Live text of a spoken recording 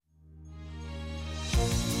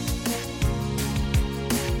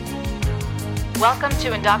Welcome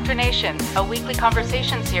to Indoctrination, a weekly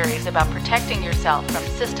conversation series about protecting yourself from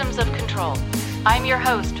systems of control. I'm your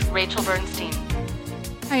host, Rachel Bernstein.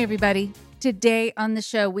 Hi, everybody. Today on the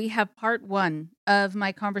show, we have part one of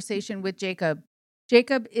my conversation with Jacob.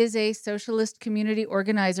 Jacob is a socialist community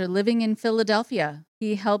organizer living in Philadelphia.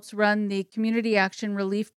 He helps run the Community Action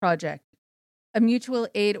Relief Project, a mutual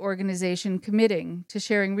aid organization committing to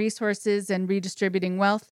sharing resources and redistributing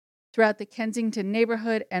wealth throughout the Kensington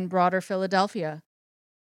neighborhood and broader Philadelphia.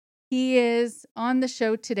 He is on the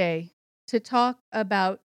show today to talk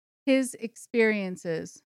about his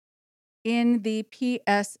experiences in the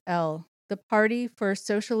PSL, the Party for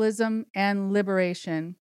Socialism and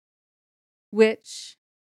Liberation, which,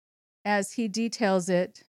 as he details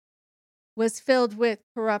it, was filled with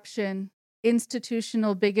corruption,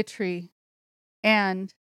 institutional bigotry,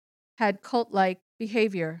 and had cult-like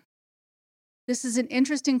behavior. This is an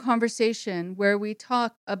interesting conversation where we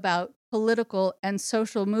talk about political and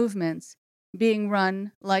social movements being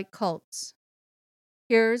run like cults.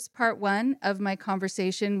 Here's part one of my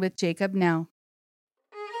conversation with Jacob now.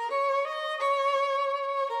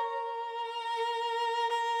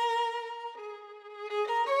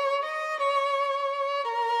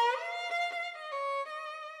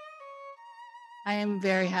 I am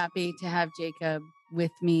very happy to have Jacob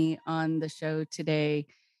with me on the show today.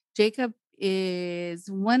 Jacob is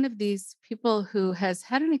one of these people who has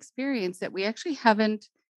had an experience that we actually haven't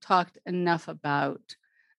talked enough about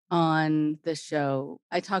on the show.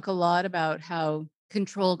 I talk a lot about how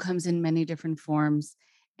control comes in many different forms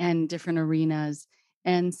and different arenas,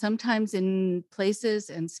 and sometimes in places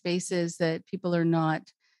and spaces that people are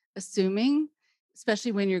not assuming,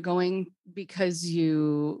 especially when you're going because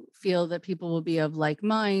you feel that people will be of like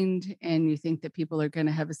mind and you think that people are going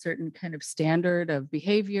to have a certain kind of standard of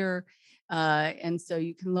behavior. And so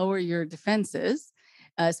you can lower your defenses,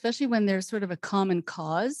 especially when there's sort of a common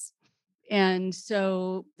cause. And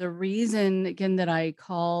so the reason, again, that I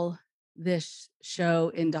call this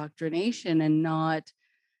show indoctrination and not,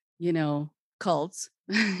 cults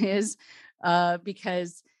is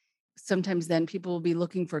because sometimes then people will be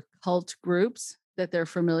looking for cult groups that they're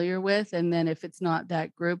familiar with. And then if it's not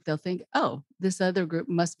that group, they'll think, oh, this other group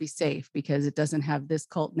must be safe because it doesn't have this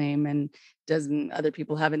cult name and other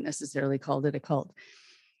people haven't necessarily called it a cult.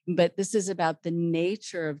 But this is about the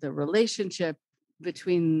nature of the relationship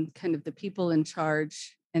between kind of the people in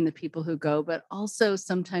charge and the people who go, but also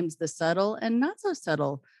sometimes the subtle and not so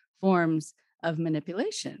subtle forms of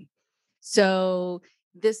manipulation. So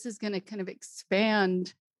this is going to kind of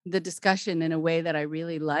expand the discussion in a way that I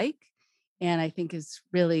really like, and I think is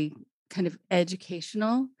really kind of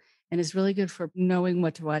educational and is really good for knowing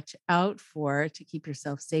what to watch out for to keep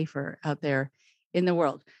yourself safer out there in the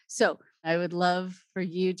world. So I would love for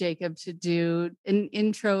you, Jacob, to do an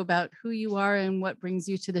intro about who you are and what brings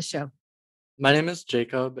you to the show. My name is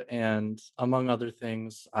Jacob, and among other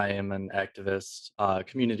things, I am an activist,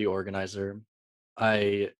 community organizer.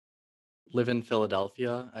 I live in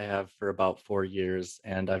Philadelphia. I have for about 4 years,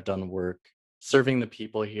 and I've done work serving the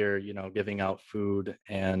people here, giving out food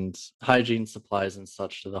and hygiene supplies and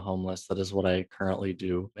such to the homeless. That is what I currently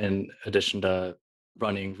do, in addition to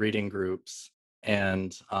running reading groups.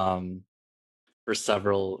 And for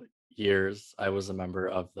several years, I was a member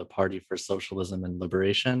of the Party for Socialism and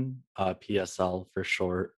Liberation, PSL for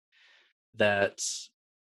short, that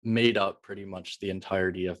made up pretty much the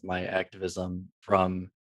entirety of my activism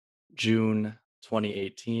from June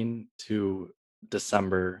 2018 to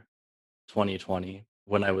December 2020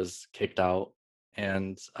 when I was kicked out.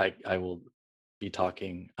 And I will be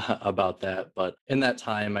talking about that. But in that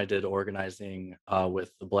time, I did organizing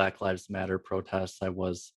with the Black Lives Matter protests. I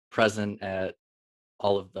was present at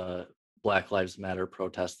all of the Black Lives Matter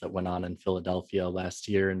protests that went on in Philadelphia last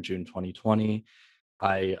year in June 2020.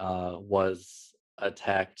 I was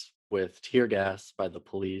attacked with tear gas by the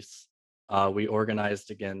police. We organized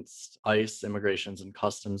against ICE, Immigrations and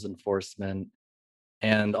Customs Enforcement,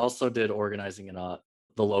 and also did organizing in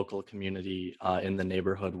the local community in the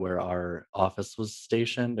neighborhood where our office was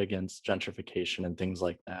stationed against gentrification and things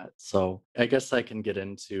like that. So I guess I can get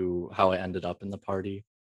into how I ended up in the party.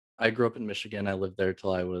 I grew up in Michigan. I lived there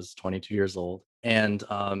till I was 22 years old. And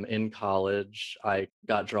in college, I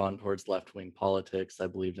got drawn towards left wing politics. I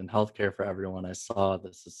believed in healthcare for everyone. I saw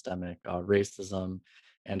the systemic racism,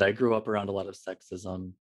 and I grew up around a lot of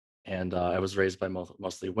sexism. And I was raised by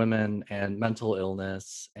mostly women, and mental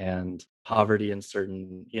illness and poverty in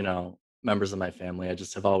certain, members of my family. I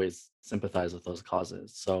just have always sympathized with those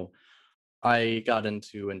causes. So I got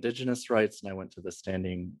into indigenous rights, and I went to the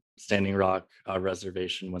Standing Rock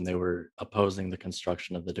Reservation when they were opposing the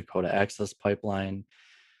construction of the Dakota Access Pipeline.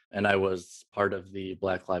 and I was part of the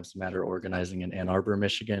Black Lives Matter organizing in Ann Arbor,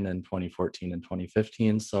 Michigan in 2014 and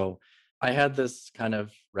 2015. So I had this kind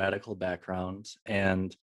of radical background,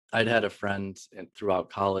 and I'd had a friend throughout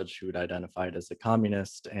college who'd identified as a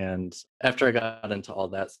communist. And after I got into all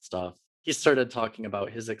that stuff, he started talking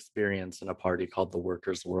about his experience in a party called the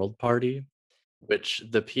Workers' World Party, which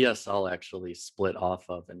the PSL actually split off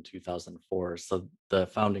of in 2004. So the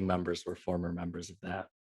founding members were former members of that.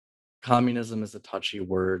 Communism is a touchy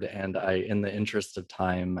word, and in the interest of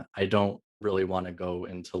time, I don't really want to go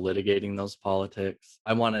into litigating those politics.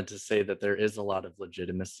 I wanted to say that there is a lot of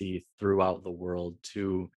legitimacy throughout the world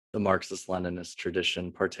to the Marxist Leninist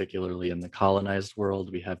tradition, particularly in the colonized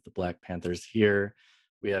world. We have the Black Panthers here,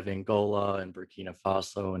 we have Angola and Burkina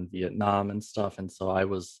Faso and Vietnam and stuff. And so I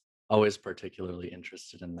was always particularly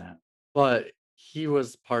interested in that. But he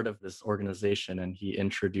was part of this organization and he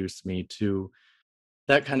introduced me to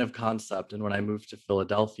that kind of concept, and when I moved to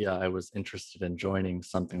Philadelphia, I was interested in joining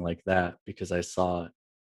something like that because I saw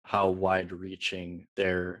how wide-reaching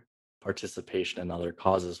their participation in other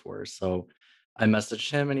causes were. So I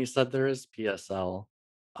messaged him and he said there is PSL.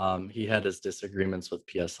 He had his disagreements with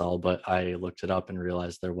PSL, but I looked it up and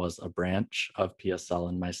realized there was a branch of PSL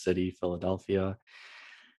in my city, Philadelphia.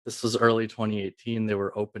 This was early 2018. They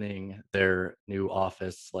were opening their new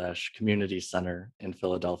office slash community center in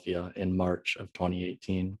Philadelphia in March of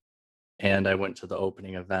 2018. And I went to the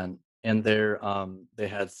opening event and they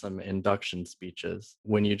had some induction speeches.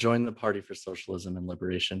 When you join the Party for Socialism and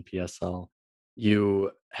Liberation, PSL, you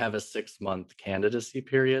have a 6-month candidacy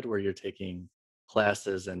period where you're taking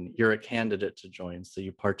classes and you're a candidate to join. So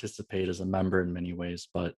you participate as a member in many ways,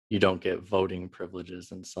 but you don't get voting privileges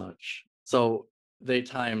and such. So they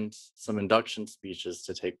timed some induction speeches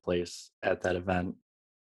to take place at that event.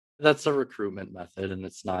 That's a recruitment method, and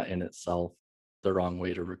it's not in itself the wrong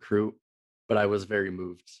way to recruit, but I was very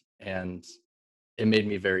moved, and it made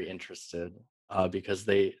me very interested, because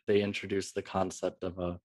they introduced the concept of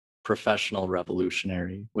a professional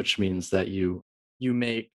revolutionary, which means that you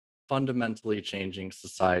make fundamentally changing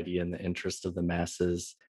society in the interest of the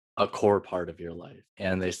masses a core part of your life.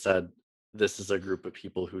 And they said this is a group of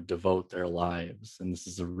people who devote their lives, and this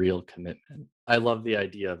is a real commitment. I love the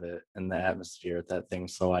idea of it and the atmosphere at that thing.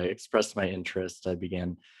 So I expressed my interest. I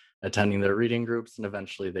began attending their reading groups, and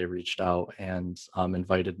eventually they reached out and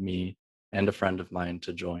invited me and a friend of mine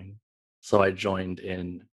to join. So I joined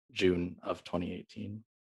in June of 2018.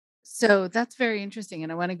 So that's very interesting.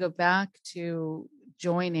 And I want to go back to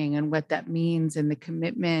joining and what that means and the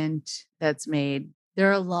commitment that's made. There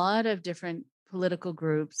are a lot of different political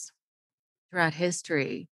groups throughout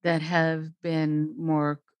history that have been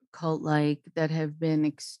more cult like, that have been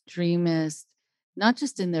extremist, not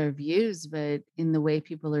just in their views, but in the way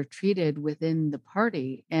people are treated within the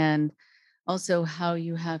party. And also how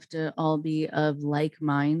you have to all be of like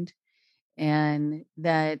mind and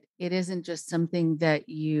that it isn't just something that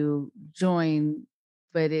you join,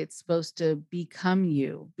 but it's supposed to become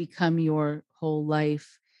you, become your whole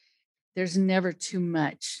life. There's never too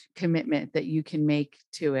much commitment that you can make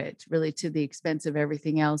to it, really to the expense of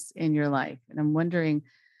everything else in your life. And I'm wondering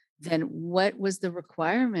then what was the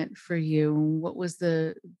requirement for you? What was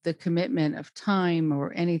the commitment of time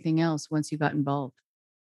or anything else once you got involved?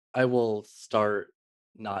 I will start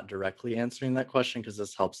not directly answering that question because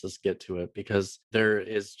this helps us get to it, because there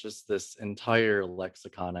is just this entire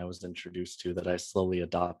lexicon I was introduced to that I slowly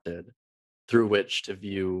adopted through which to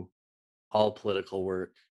view all political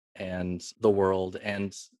work and the world.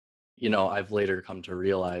 And I've later come to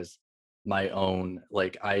realize my own,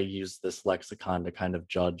 like, I use this lexicon to kind of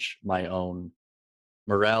judge my own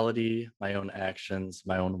morality, my own actions,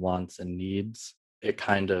 my own wants and needs. It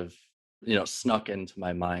kind of, snuck into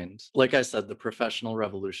my mind. Like I said, the professional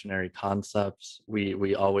revolutionary concept,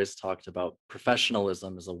 we always talked about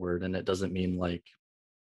professionalism as a word, and it doesn't mean like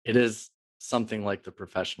it is something like the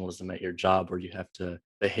professionalism at your job where you have to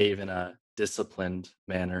behave in a disciplined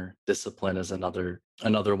manner. Discipline is another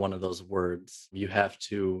one of those words. You have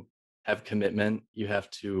to have commitment. You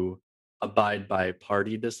have to abide by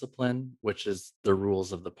party discipline, which is the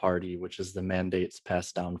rules of the party, which is the mandates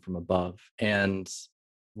passed down from above. And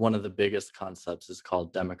one of the biggest concepts is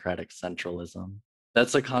called democratic centralism.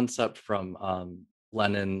 That's a concept from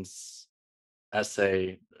Lenin's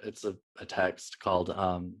essay. It's a text called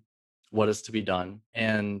What is to be Done.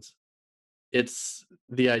 And it's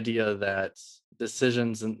the idea that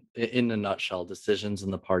decisions, in a nutshell, decisions in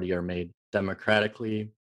the party are made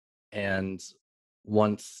democratically. And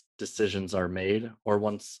once decisions are made, or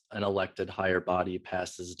once an elected higher body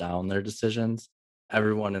passes down their decisions,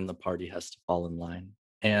 everyone in the party has to fall in line.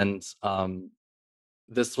 And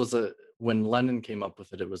this was when Lenin came up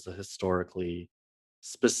with it, it was a historically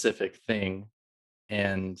specific thing,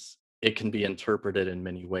 and it can be interpreted in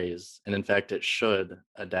many ways. And in fact, it should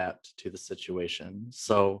adapt to the situation.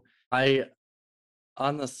 So I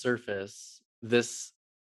on the surface, this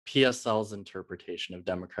PSL's interpretation of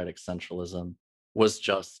democratic centralism was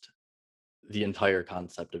just the entire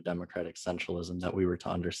concept of democratic centralism that we were to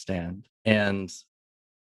understand. And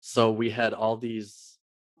so we had all these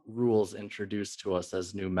rules introduced to us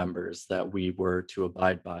as new members that we were to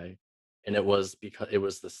abide by. And it was because it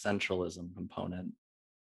was the centralism component,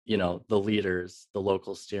 the leaders, the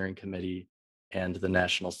local steering committee, and the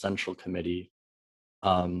national central committee,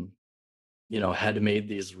 um, had made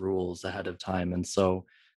these rules ahead of time. And so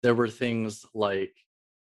there were things like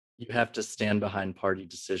you have to stand behind party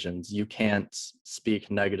decisions. You can't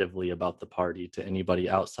speak negatively about the party to anybody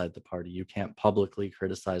outside the party. You can't publicly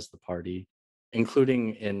criticize the party,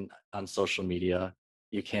 including in on social media.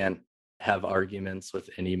 You can't have arguments with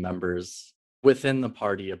any members within the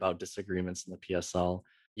party about disagreements in the PSL.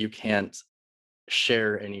 You can't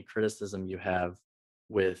share any criticism you have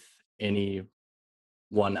with anyone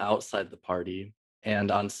outside the party.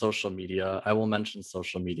 And on social media, I will mention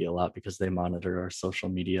social media a lot because they monitor our social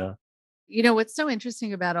media. What's so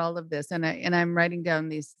interesting about all of this, and I'm writing down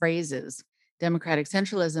these phrases: democratic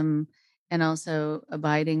centralism and also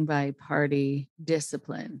abiding by party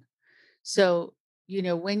discipline. So,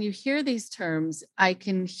 when you hear these terms, I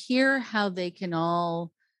can hear how they can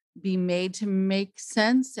all be made to make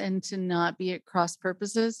sense and to not be at cross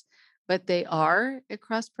purposes, but they are at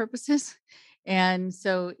cross purposes. And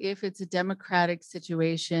so, if it's a democratic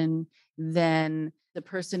situation, then the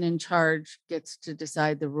person in charge gets to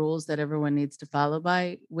decide the rules that everyone needs to follow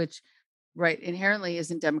by, which right, inherently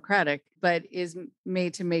isn't democratic, but is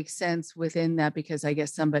made to make sense within that because I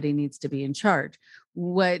guess somebody needs to be in charge.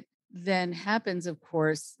 What then happens, of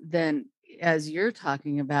course, then as you're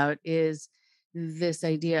talking about, is this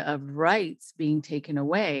idea of rights being taken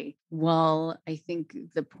away. Well, I think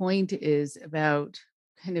the point is about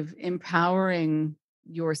kind of empowering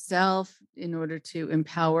yourself in order to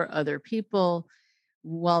empower other people,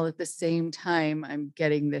 while at the same time, I'm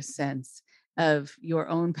getting this sense of your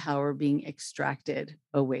own power being extracted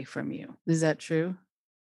away from you. Is that true?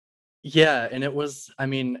 Yeah, and I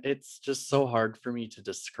mean, it's just so hard for me to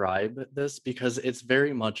describe this because it's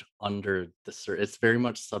very much it's very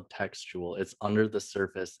much subtextual. It's under the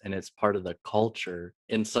surface and it's part of the culture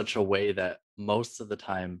in such a way that most of the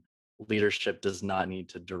time leadership does not need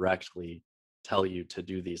to directly tell you to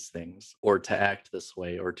do these things or to act this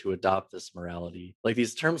way or to adopt this morality. Like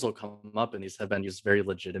these terms will come up and these have been used very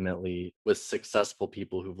legitimately with successful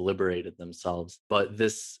people who've liberated themselves. But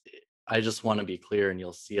I just want to be clear, and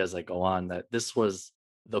you'll see as I go on that this was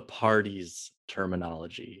the party's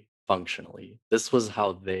terminology functionally. This was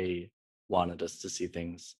how they wanted us to see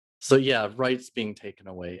things. So yeah, rights being taken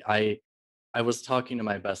away. I was talking to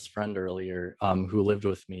my best friend earlier, who lived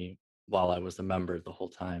with me while I was a member the whole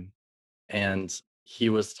time, and he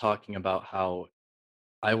was talking about how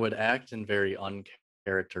I would act in very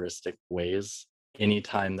uncharacteristic ways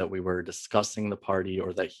anytime that we were discussing the party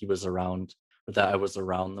or that he was around or that I was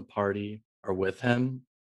around the party or with him.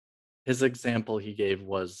 His example he gave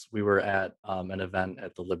was we were at an event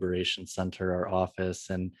at the Liberation Center, our office,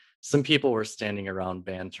 and some people were standing around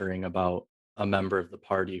bantering about a member of the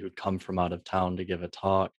party who'd come from out of town to give a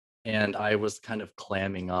talk. And I was kind of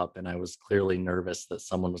clamming up, and I was clearly nervous that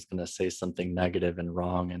someone was going to say something negative and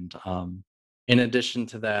wrong. And in addition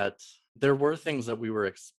to that, there were things that we were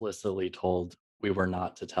explicitly told we were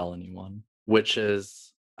not to tell anyone, which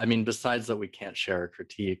is, I mean, besides that, we can't share our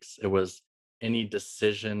critiques. It was any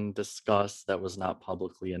decision discussed that was not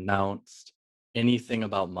publicly announced, anything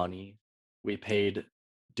about money. We paid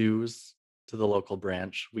dues to the local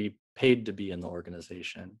branch. We paid to be in the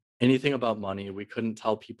organization. Anything about money, we couldn't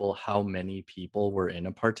tell people how many people were in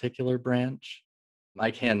a particular branch.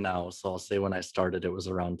 I can now, so I'll say when I started, it was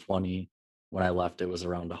around 20. When I left, it was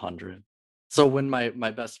around 100. So when my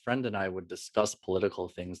best friend and I would discuss political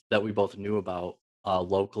things that we both knew about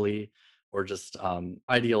locally, or just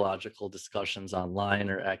ideological discussions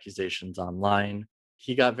online or accusations online,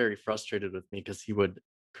 he got very frustrated with me because he would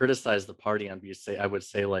criticize the party and I would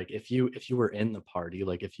say like if you were in the party,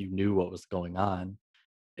 like if you knew what was going on,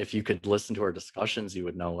 if you could listen to our discussions, you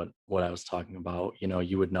would know what I was talking about.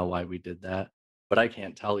 You would know why we did that. But I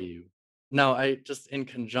can't tell you. No, I just in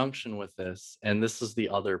conjunction with this, and this is the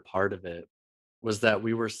other part of it, was that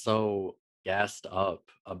we were so gassed up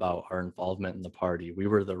about our involvement in the party. We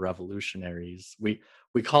were the revolutionaries. We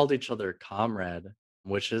called each other comrade,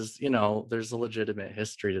 which is, there's a legitimate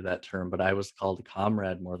history to that term, but I was called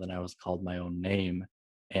comrade more than I was called my own name.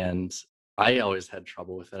 And I always had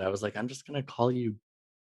trouble with it. I was like, "I'm just gonna call you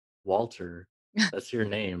Walter. That's your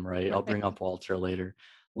name, right? I'll Right. bring up Walter later."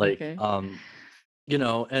 Like, Okay.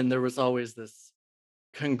 and there was always this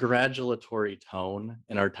congratulatory tone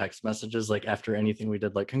in our text messages, like, after anything we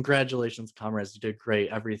did, like, "Congratulations, comrades, you did great,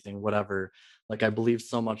 everything, whatever. Like, I believe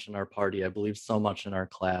so much in our party, I believe so much in our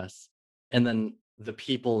class." And then the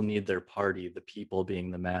people need their party, the people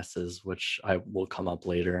being the masses, which I will come up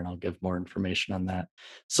later, and I'll give more information on that.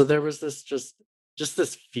 So there was this just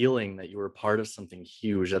this feeling that you were part of something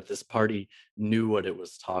huge, that this party knew what it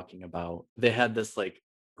was talking about. They had this, like,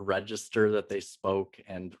 register that they spoke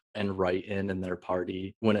and write in their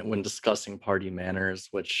party when discussing party manners,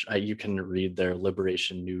 which you can read their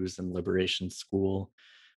Liberation News and Liberation School.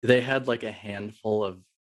 They had like a handful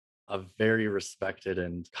of very respected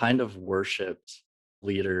and kind of worshipped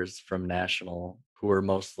leaders from national who were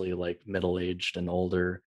mostly like middle-aged and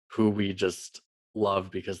older, who we just loved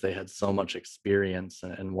because they had so much experience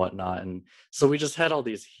and whatnot. And so we just had all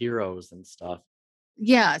these heroes and stuff.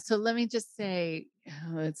 Yeah, so let me just say,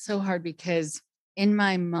 it's so hard because in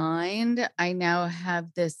my mind, I now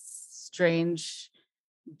have this strange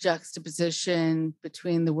juxtaposition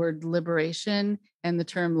between the word liberation and the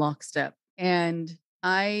term lockstep. And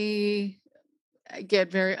I get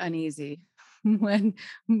very uneasy when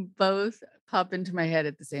both pop into my head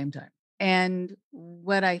at the same time. And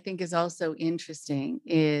what I think is also interesting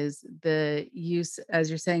is the use, as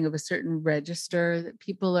you're saying, of a certain register that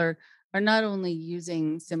people are not only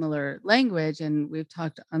using similar language, and we've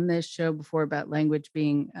talked on this show before about language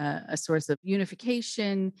being a source of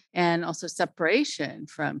unification and also separation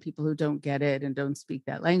from people who don't get it and don't speak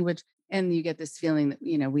that language. And you get this feeling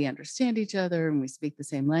that, we understand each other and we speak the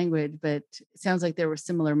same language, but it sounds like there were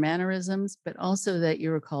similar mannerisms, but also that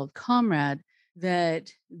you were called comrade,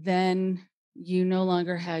 that then you no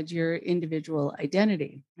longer had your individual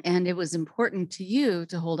identity. And it was important to you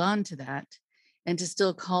to hold on to that and to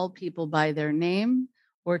still call people by their name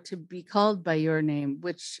or to be called by your name,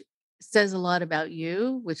 which says a lot about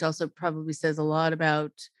you, which also probably says a lot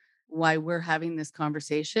about why we're having this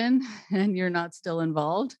conversation and you're not still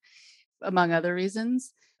involved among other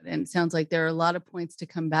reasons. And it sounds like there are a lot of points to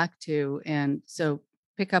come back to. And so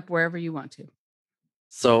pick up wherever you want to.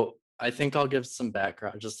 So I think I'll give some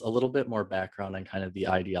background, just a little bit more background on kind of the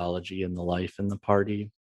ideology and the life in the party.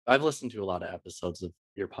 I've listened to a lot of episodes of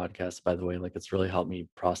your podcast, by the way. Like, it's really helped me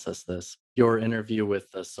process this. Your interview with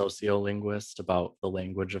a sociolinguist about the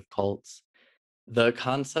language of cults, the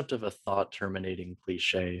concept of a thought terminating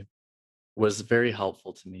cliche was very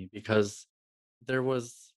helpful to me because there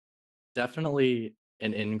was definitely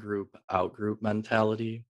an in group, out group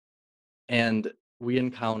mentality. And we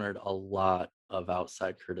encountered a lot of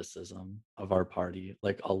outside criticism of our party,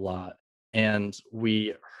 like a lot. And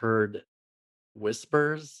we heard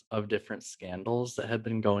whispers of different scandals that had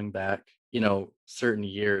been going back, certain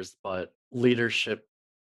years, but leadership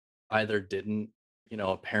either didn't,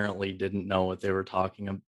 apparently didn't know what they were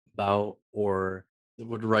talking about or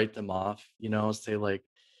would write them off, say like,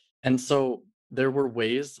 and so there were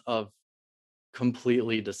ways of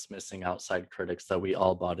completely dismissing outside critics that we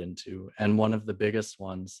all bought into. And one of the biggest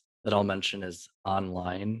ones that I'll mention is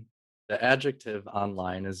online. The adjective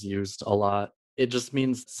online is used a lot. It just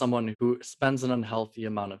means someone who spends an unhealthy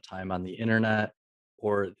amount of time on the internet,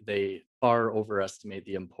 or they far overestimate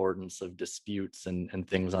the importance of disputes and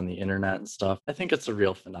things on the internet and stuff. I think it's a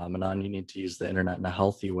real phenomenon. You need to use the internet in a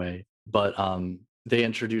healthy way. But they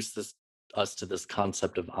introduced this us to this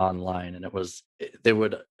concept of online, and they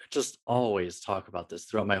would just always talk about this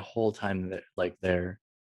throughout my whole time there, like there.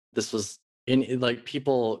 This was like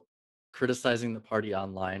people criticizing the party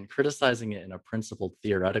online, criticizing it in a principled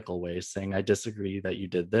theoretical way, saying, "I disagree that you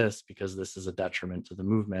did this because this is a detriment to the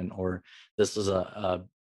movement," or "This was a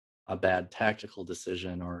bad tactical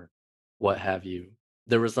decision," or what have you.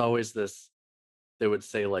 There was always this. They would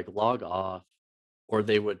say like, "Log off," or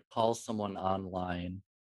they would call someone online,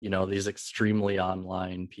 these extremely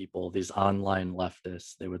online people, these online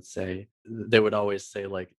leftists, they would always say,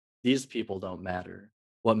 like, "These people don't matter.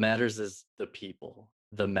 What matters is the people,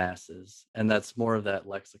 the masses." And that's more of that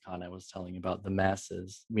lexicon I was telling you about, the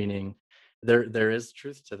masses, meaning there is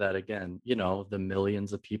truth to that again, the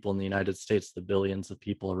millions of people in the United States, the billions of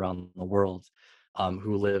people around the world,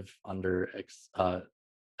 who live under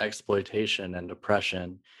exploitation and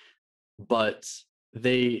oppression, but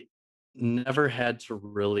they never had to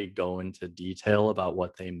really go into detail about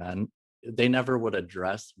what they meant. They never would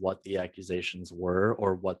address what the accusations were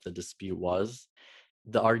or what the dispute was.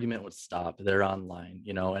 The argument would stop. They're online,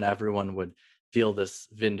 and everyone would feel this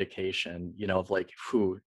vindication, of like,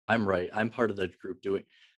 "Whew, I'm right. I'm part of the group doing."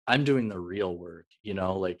 I'm doing the real work,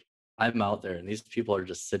 like I'm out there and these people are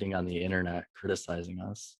just sitting on the internet criticizing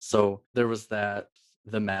us. So there was that,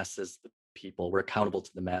 the masses, the people, we're accountable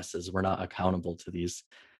to the masses. We're not accountable to these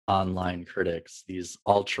online critics. These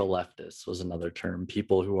ultra leftists was another term,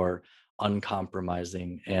 people who are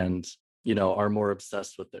uncompromising and, are more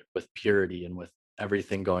obsessed with it, with purity and with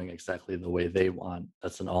everything going exactly the way they want.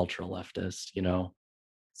 That's an ultra leftist.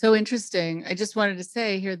 So interesting. I just wanted to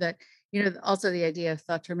say here that, also the idea of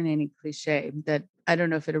thought terminating cliche that I don't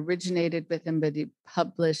know if it originated with him, but he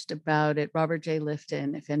published about it. Robert J.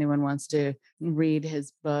 Lifton, if anyone wants to read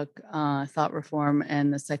his book, Thought Reform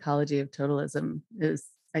and the Psychology of Totalism, is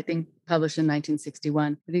I think published in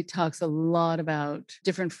 1961. But he talks a lot about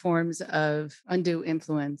different forms of undue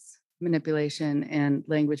influence, manipulation, and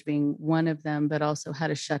language being one of them, but also how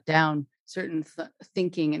to shut down certain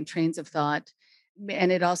thinking and trains of thought.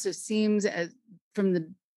 And it also seems as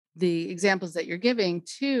from the examples that you're giving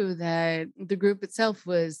too, that the group itself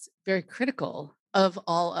was very critical of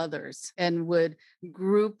all others and would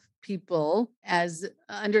group people as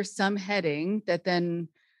under some heading that then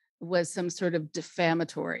was some sort of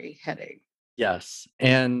defamatory heading. Yes.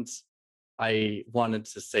 And I wanted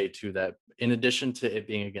to say too that in addition to it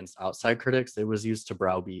being against outside critics, it was used to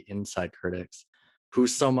browbeat inside critics who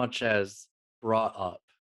so much as brought up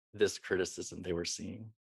this criticism they were seeing.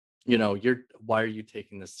 Why are you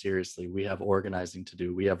taking this seriously? We have organizing to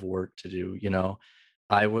do. We have work to do.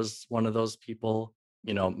 I was one of those people,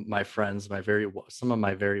 my friends, some of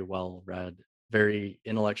my very well read, very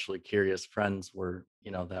intellectually curious friends were,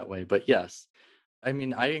 that way. But yes, I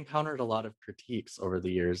mean, I encountered a lot of critiques over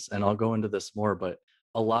the years, and I'll go into this more, but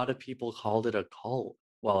a lot of people called it a cult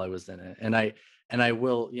while I was in it. And I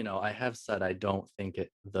will, I have said I don't think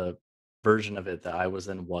the version of it that I was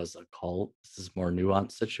in was a cult. This is more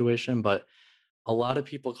nuanced situation, but a lot of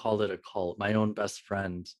people called it a cult. My own best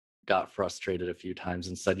friend got frustrated a few times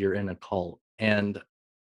and said, "You're in a cult." And,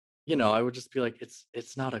 I would just be like,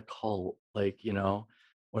 it's not a cult, like,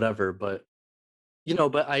 whatever. But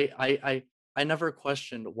I never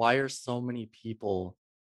questioned why are so many people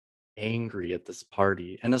angry at this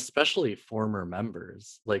party, and especially former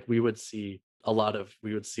members. Like we would see a lot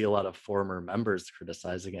of former members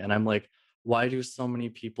criticizing it, and I'm like, why do so many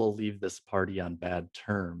people leave this party on bad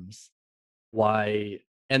terms? Why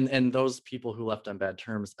and those people who left on bad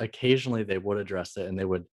terms, occasionally they would address it and they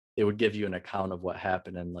would give you an account of what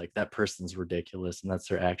happened and like that person's ridiculous and that's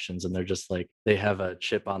their actions and they're just like they have a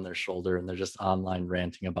chip on their shoulder and they're just online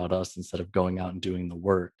ranting about us instead of going out and doing the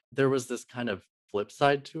work. There was this kind of flip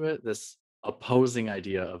side to it, this opposing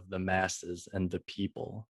idea of the masses and the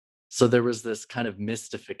people. So there was this kind of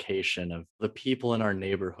mystification of the people in our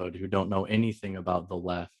neighborhood who don't know anything about the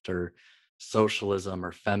left or socialism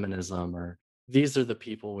or feminism or these are the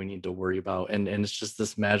people we need to worry about and it's just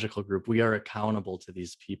this magical group. We are accountable to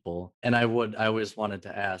these people. And I always wanted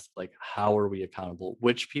to ask, like, how are we accountable?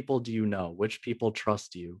 Which people do you know? Which people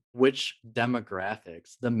trust you? Which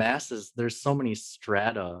demographics? The masses, there's so many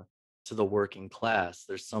strata to the working class.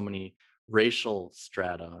 There's so many racial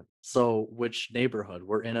strata. So which neighborhood?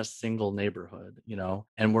 We're in a single neighborhood,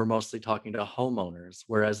 and we're mostly talking to homeowners.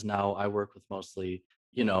 Whereas now I work with mostly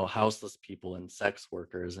houseless people and sex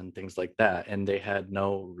workers and things like that. And they had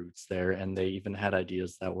no roots there. And they even had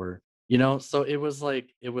ideas that were, so it was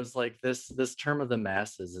like this term of the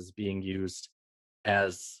masses is being used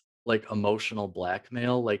as like emotional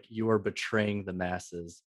blackmail. Like you are betraying the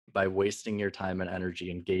masses by wasting your time and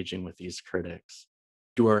energy engaging with these critics.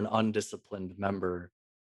 You are an undisciplined member.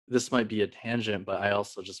 This might be a tangent, but I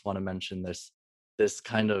also just want to mention this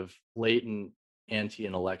kind of latent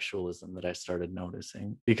anti-intellectualism that I started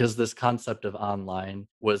noticing because this concept of online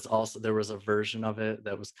was also there was a version of it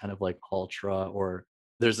that was kind of like ultra or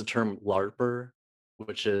there's a term LARPer,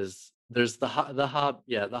 which is there's the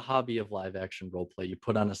hobby of live action role play. You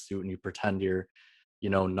put on a suit and you pretend you're,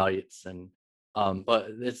 knights and but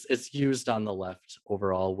it's used on the left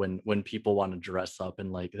overall when people wanna dress up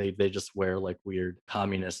and, like, they just wear, like, weird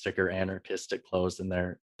communistic or anarchistic clothes, and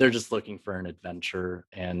they're just looking for an adventure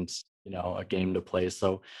and, a game to play,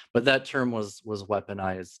 so but that term was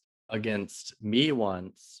weaponized against me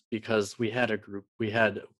once because we had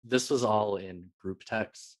this was all in group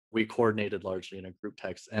text. We coordinated largely in a group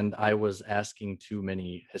text, and I was asking too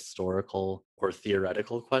many historical or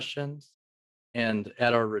theoretical questions and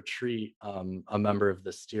at our retreat, a member of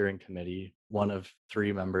the steering committee, one of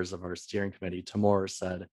three members of our steering committee, Timur,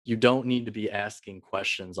 said, "You don't need to be asking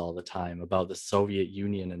questions all the time about the Soviet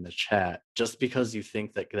Union in the chat just because you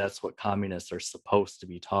think that that's what communists are supposed to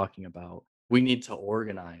be talking about. We need to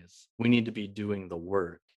organize. We need to be doing the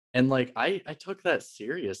work." And, like, I took that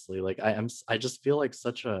seriously, like, I just feel like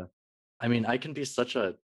such a I mean, I can be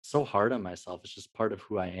so hard on myself, it's just part of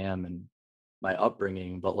who I am and my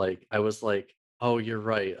upbringing, but, like, I was like, "Oh, you're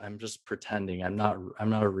right, I'm just pretending, I'm not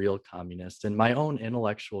a real communist." And my own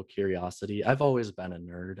intellectual curiosity, I've always been a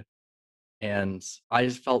nerd, and I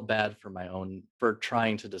just felt bad for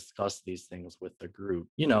trying to discuss these things with the group,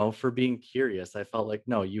 for being curious. I felt like,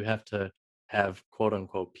 no, you have to have quote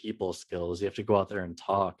unquote people skills. You have to go out there and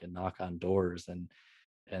talk and knock on doors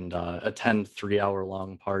and attend 3 hour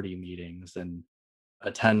long party meetings and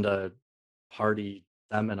attend a party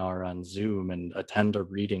seminar on Zoom and attend a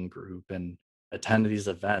reading group and attend these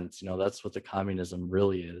events. That's what the communism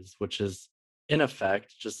really is, which is in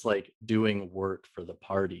effect just like doing work for the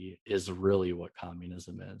party is really what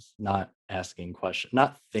communism is. Not asking questions,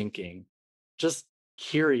 not thinking, just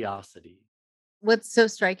curiosity. What's so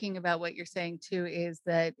striking about what you're saying too is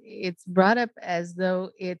that it's brought up as though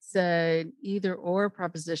it's a either or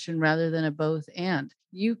proposition rather than a both and.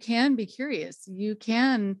 You can be curious. You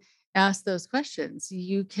can ask those questions.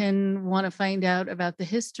 You can want to find out about the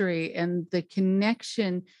history and the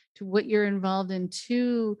connection to what you're involved in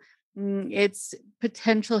to its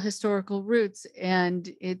potential historical roots. And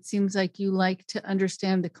it seems like you like to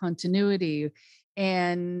understand the continuity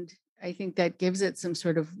and I think that gives it some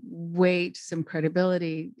sort of weight, some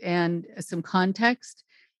credibility, and some context.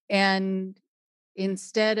 And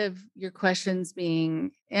instead of your questions being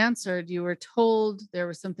answered, you were told there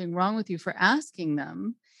was something wrong with you for asking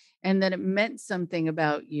them and that it meant something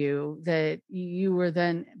about you, that you were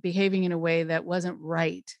then behaving in a way that wasn't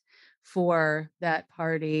right for that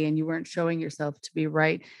party and you weren't showing yourself to be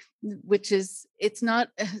right, which is it's not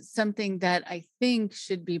something that I think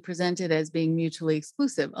should be presented as being mutually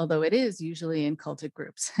exclusive, although it is usually in cultic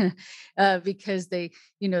groups, because the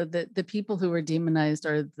people who are demonized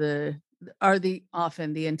are the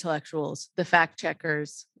often the intellectuals, the fact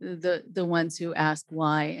checkers, the ones who ask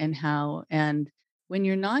why and how. And when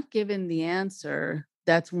you're not given the answer,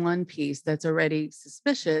 that's one piece that's already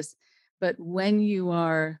suspicious. But when you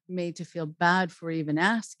are made to feel bad for even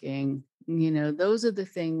asking, those are the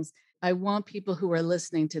things I want people who are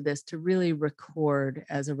listening to this to really record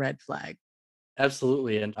as a red flag.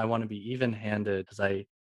 Absolutely, and I wanna be even-handed because I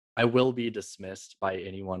will be dismissed by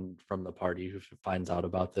anyone from the party who finds out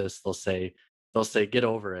about this. They'll say, "Get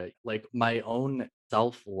over it." Like, my own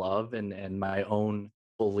self-love and my own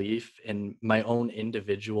belief in my own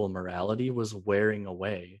individual morality was wearing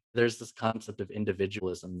away. There's this concept of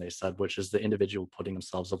individualism, they said, which is the individual putting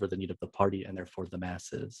themselves over the need of the party and therefore the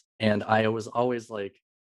masses, and I was always like,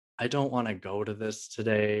 I don't wanna go to this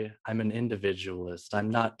today. I'm an individualist.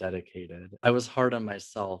 I'm not dedicated. I was hard on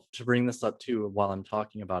myself. To bring this up too while I'm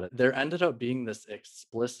talking about it, there ended up being this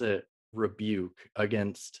explicit rebuke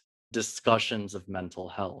against discussions of mental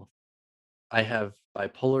health. I have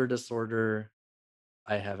bipolar disorder.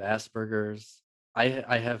 I have Asperger's.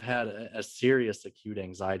 I have had a serious acute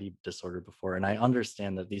anxiety disorder before, and I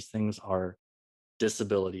understand that these things are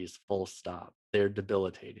disabilities, full stop. They're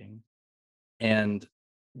debilitating. And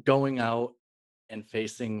going out and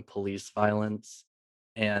facing police violence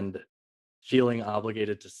and feeling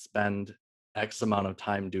obligated to spend X amount of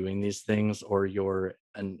time doing these things or you're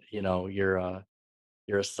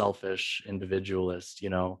a selfish individualist,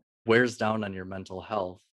 wears down on your mental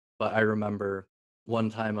health. But I remember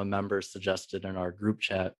one time a member suggested in our group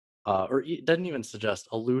chat, didn't even suggest,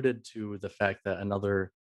 alluded to the fact that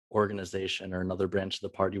another organization or another branch of the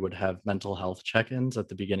party would have mental health check-ins at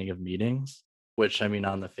the beginning of meetings, which I mean,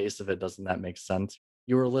 on the face of it, doesn't that make sense?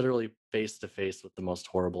 You are literally face to face with the most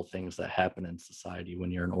horrible things that happen in society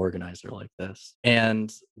when you're an organizer like this.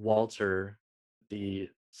 And Walter, the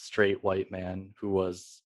straight white man who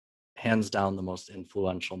was hands down the most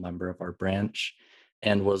influential member of our branch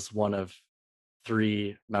and was one of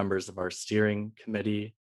 3 members of our steering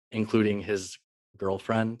committee, including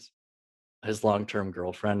girlfriend, his long-term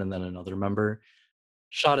girlfriend, and then another member,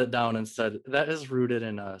 shot it down and said, "That is rooted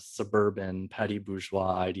in a suburban petty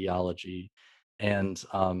bourgeois ideology and,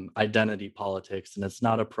 identity politics, and it's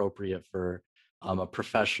not appropriate for, a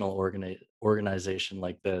professional organization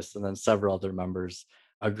like this." And then several other members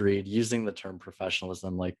agreed, using the term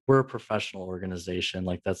professionalism, like, "We're a professional organization,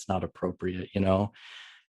 like, that's not appropriate?"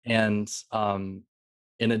 And,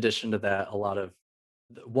 in addition to that,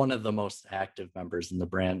 one of the most active members in the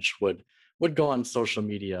branch would go on social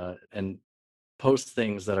media and post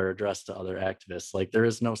things that are addressed to other activists. Like, there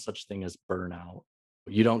is no such thing as burnout.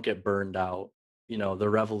 You don't get burned out. The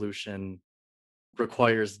revolution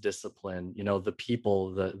requires discipline.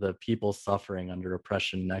 The people suffering under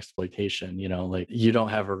oppression and exploitation, like, you don't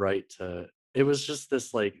have a right it was just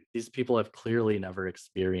this, like, these people have clearly never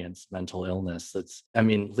experienced mental illness. I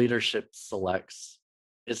mean, leadership selects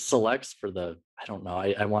for the I don't know,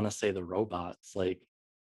 I wanna say the robots, like,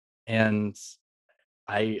 and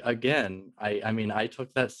I mean, I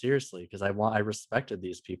took that seriously because I respected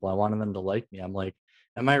these people. I wanted them to like me. I'm like,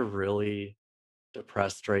 "Am I really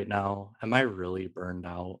depressed right now? Am I really burned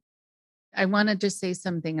out?" I want to just say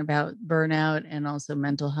something about burnout and also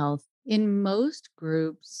mental health. In most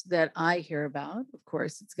groups that I hear about, of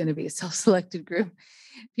course, it's going to be a self selected group.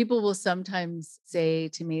 People will sometimes say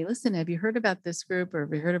to me, "Listen, have you heard about this group or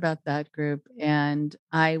have you heard about that group?" And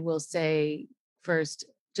I will say, first,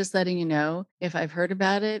 just letting you know, if I've heard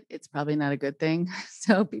about it, it's probably not a good thing.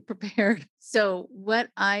 So be prepared. So, what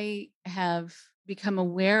I have become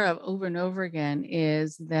aware of over and over again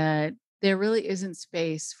is that there really isn't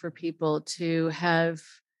space for people to have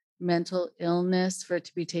mental illness, for it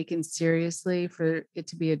to be taken seriously, for it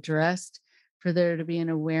to be addressed, for there to be an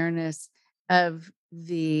awareness of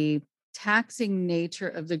the taxing nature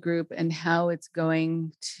of the group and how it's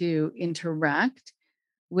going to interact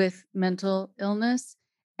with mental illness.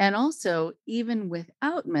 And also, even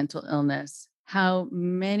without mental illness, how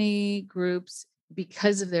many groups,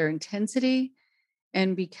 because of their intensity,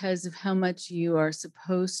 and because of how much you are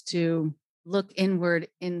supposed to look inward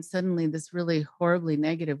in suddenly this really horribly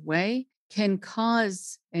negative way, can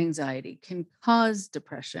cause anxiety, can cause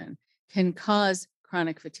depression, can cause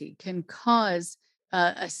chronic fatigue, can cause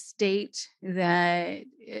a state that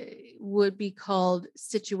would be called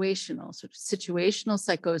situational, sort of situational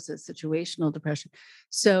psychosis, situational depression.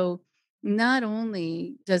 So, not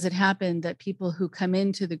only does it happen that people who come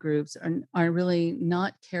into the groups are really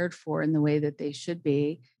not cared for in the way that they should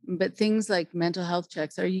be, but things like mental health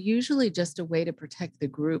checks are usually just a way to protect the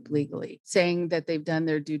group legally, saying that they've done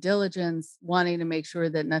their due diligence, wanting to make sure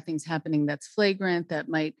that nothing's happening that's flagrant that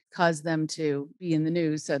might cause them to be in the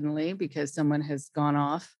news suddenly because someone has gone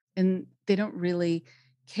off. And they don't really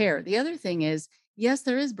care. The other thing is, yes,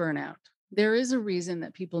 there is burnout. There is a reason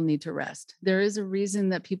that people need to rest. There is a reason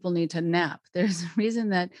that people need to nap. There's a reason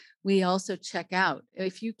that we also check out.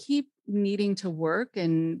 If you keep needing to work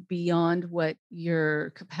and beyond what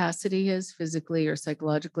your capacity is physically or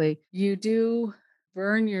psychologically, you do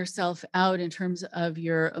burn yourself out in terms of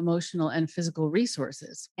your emotional and physical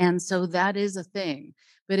resources. And so that is a thing.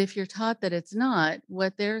 But if you're taught that it's not,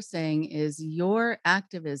 what they're saying is your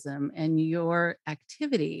activism and your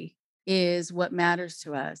activity is what matters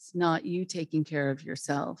to us, not you taking care of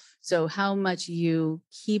yourself. So, how much you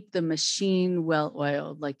keep the machine well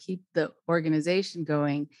oiled, like keep the organization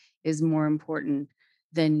going, is more important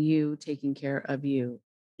than you taking care of you.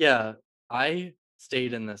 Yeah, I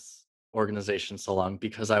stayed in this organization so long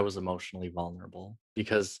because I was emotionally vulnerable,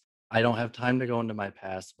 because I don't have time to go into my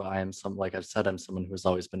past, but I am like I've said, I'm someone who's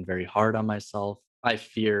always been very hard on myself. I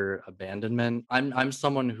fear abandonment. I'm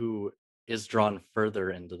someone who is drawn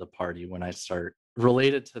further into the party when I start.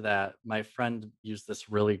 Related to that, my friend used this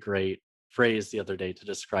really great phrase the other day to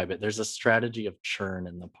describe it. There's a strategy of churn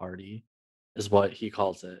in the party, is what he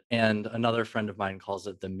calls it. And another friend of mine calls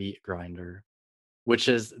it the meat grinder, which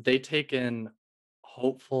is they take in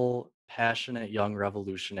hopeful, passionate young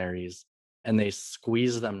revolutionaries and they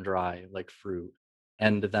squeeze them dry like fruit.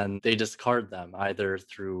 And then they discard them either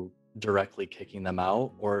through directly kicking them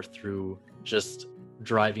out or through just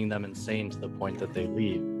driving them insane to the point that they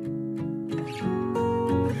leave.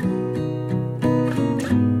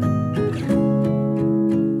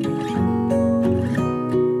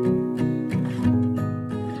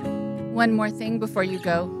 One more thing before you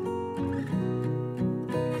go.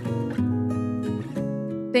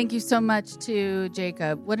 Thank you so much to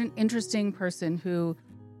Jacob. What an interesting person who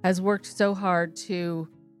has worked so hard to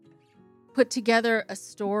put together a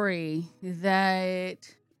story that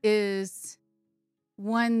is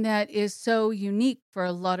one that is so unique for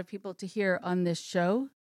a lot of people to hear on this show,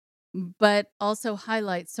 but also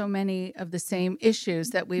highlights so many of the same issues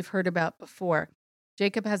that we've heard about before.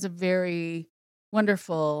 Jacob has a very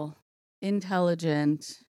wonderful,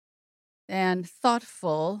 intelligent, and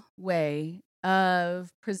thoughtful way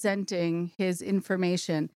of presenting his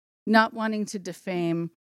information, not wanting to defame,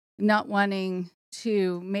 not wanting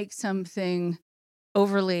to make something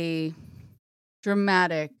overly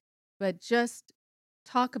dramatic, but just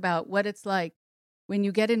talk about what it's like when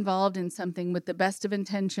you get involved in something with the best of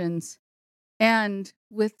intentions and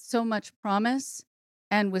with so much promise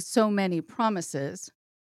and with so many promises.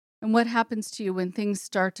 And what happens to you when things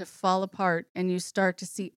start to fall apart and you start to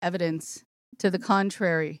see evidence to the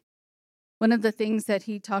contrary? One of the things that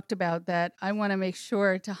he talked about that I want to make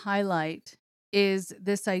sure to highlight is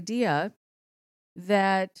this idea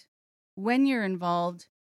that when you're involved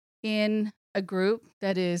in a group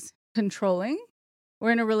that is controlling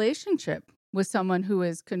or in a relationship with someone who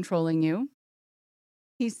is controlling you.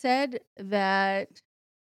 He said that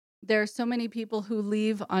there are so many people who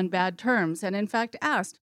leave on bad terms, and in fact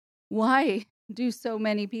asked, why do so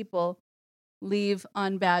many people leave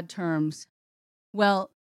on bad terms?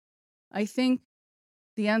 Well, I think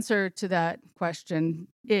the answer to that question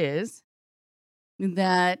is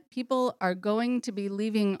that people are going to be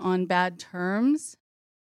leaving on bad terms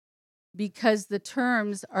because the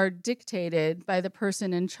terms are dictated by the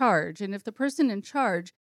person in charge. And if the person in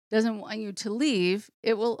charge doesn't want you to leave,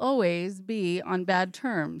 it will always be on bad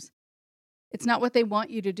terms. It's not what they want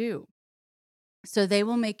you to do. So they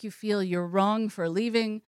will make you feel you're wrong for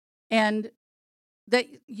leaving and that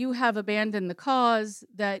you have abandoned the cause,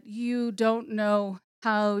 that you don't know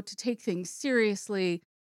how to take things seriously,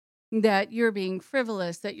 that you're being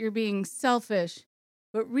frivolous, that you're being selfish.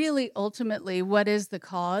 But really, ultimately, what is the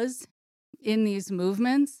cause in these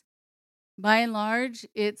movements? By and large,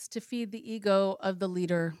 it's to feed the ego of the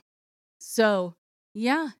leader. So,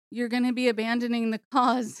 yeah, you're going to be abandoning the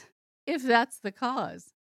cause if that's the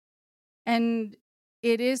cause. And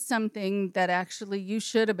it is something that actually you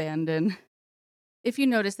should abandon. If you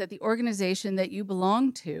notice that the organization that you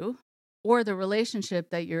belong to or the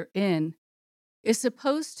relationship that you're in is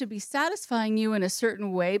supposed to be satisfying you in a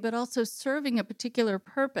certain way, but also serving a particular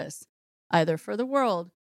purpose, either for the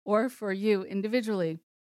world or for you individually.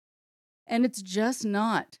 And it's just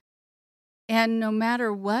not. And no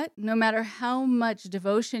matter what, no matter how much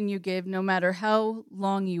devotion you give, no matter how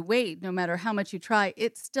long you wait, no matter how much you try,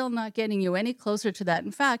 it's still not getting you any closer to that.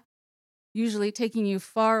 In fact, usually taking you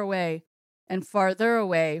far away and farther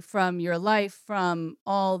away from your life, from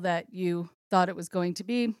all that you thought it was going to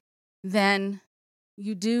be. Then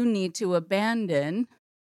you do need to abandon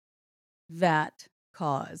that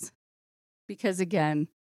cause. Because again,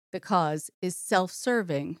 the cause is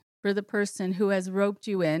self-serving for the person who has roped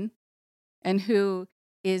you in and who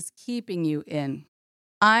is keeping you in.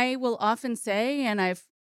 I will often say, and I've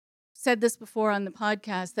said this before on the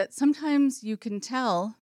podcast, that sometimes you can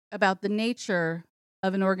tell about the nature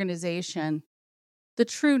of an organization, the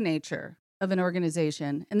true nature of an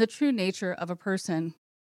organization, and the true nature of a person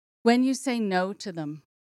when you say no to them,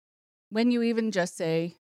 when you even just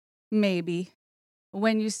say maybe,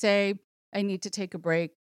 when you say, I need to take a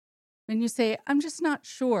break, when you say, I'm just not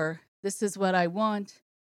sure this is what I want,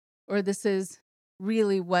 or this is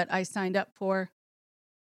really what I signed up for,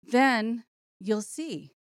 then you'll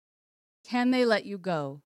see. Can they let you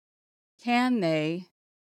go? Can they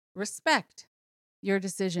respect your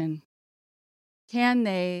decision? Can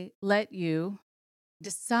they let you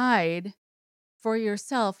decide for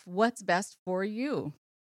yourself what's best for you?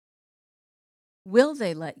 Will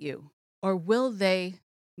they let you, or will they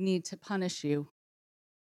need to punish you?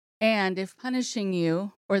 And if punishing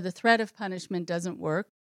you or the threat of punishment doesn't work,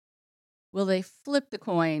 will they flip the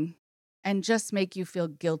coin and just make you feel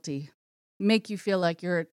guilty, make you feel like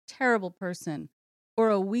you're a terrible person or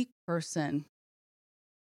a weak person?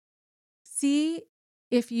 See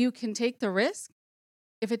if you can take the risk,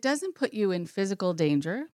 if it doesn't put you in physical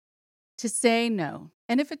danger, to say no.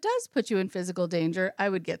 And if it does put you in physical danger, I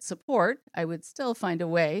would get support. I would still find a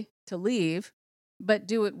way to leave, but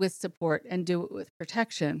do it with support and do it with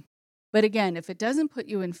protection. But again, if it doesn't put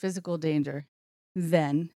you in physical danger,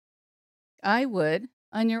 then I would,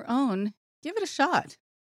 on your own, give it a shot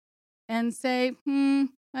and say,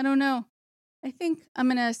 I don't know. I think I'm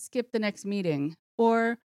going to skip the next meeting.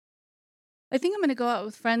 Or I think I'm going to go out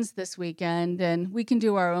with friends this weekend and we can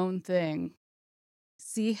do our own thing.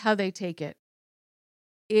 See how they take it.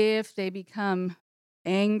 If they become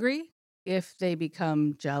angry, if they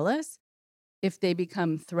become jealous, if they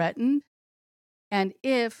become threatened, and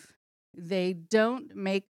if they don't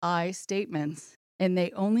make I statements and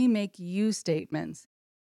they only make you statements,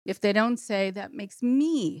 if they don't say, that makes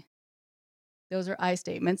me, those are I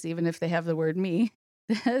statements, even if they have the word me,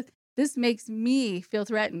 this makes me feel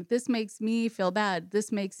threatened, this makes me feel bad,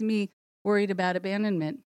 this makes me worried about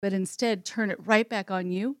abandonment, but instead turn it right back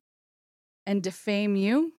on you and defame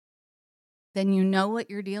you, then you know what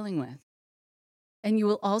you're dealing with. And you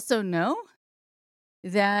will also know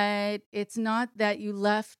that it's not that you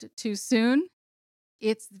left too soon.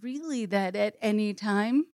 It's really that at any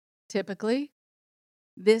time, typically,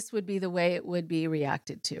 this would be the way it would be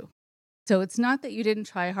reacted to. So it's not that you didn't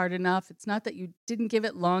try hard enough. It's not that you didn't give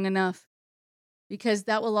it long enough, because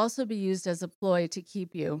that will also be used as a ploy to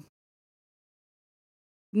keep you.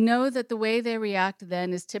 Know that the way they react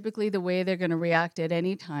then is typically the way they're going to react at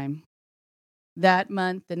any time. That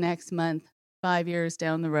month, the next month, 5 years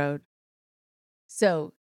down the road.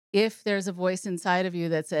 So if there's a voice inside of you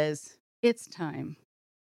that says, it's time.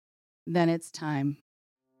 Then it's time.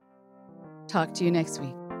 Talk to you next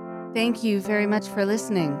week. Thank you very much for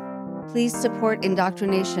listening. Please support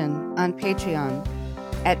Indoctrination on Patreon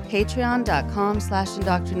at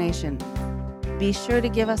patreon.com/indoctrination. Be sure to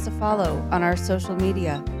give us a follow on our social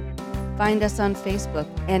media. Find us on Facebook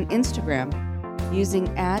and Instagram using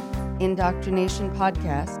 @Indoctrination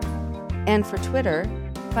Podcast. And for Twitter,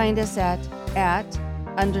 find us at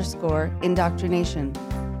 @_indoctrination.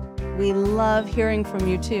 We love hearing from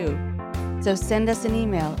you too. So send us an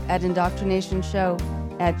email at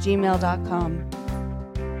indoctrinationshow@gmail.com.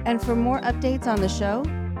 And for more updates on the show,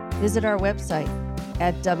 visit our website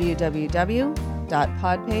at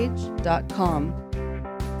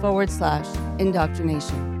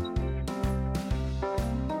www.podpage.com/indoctrination.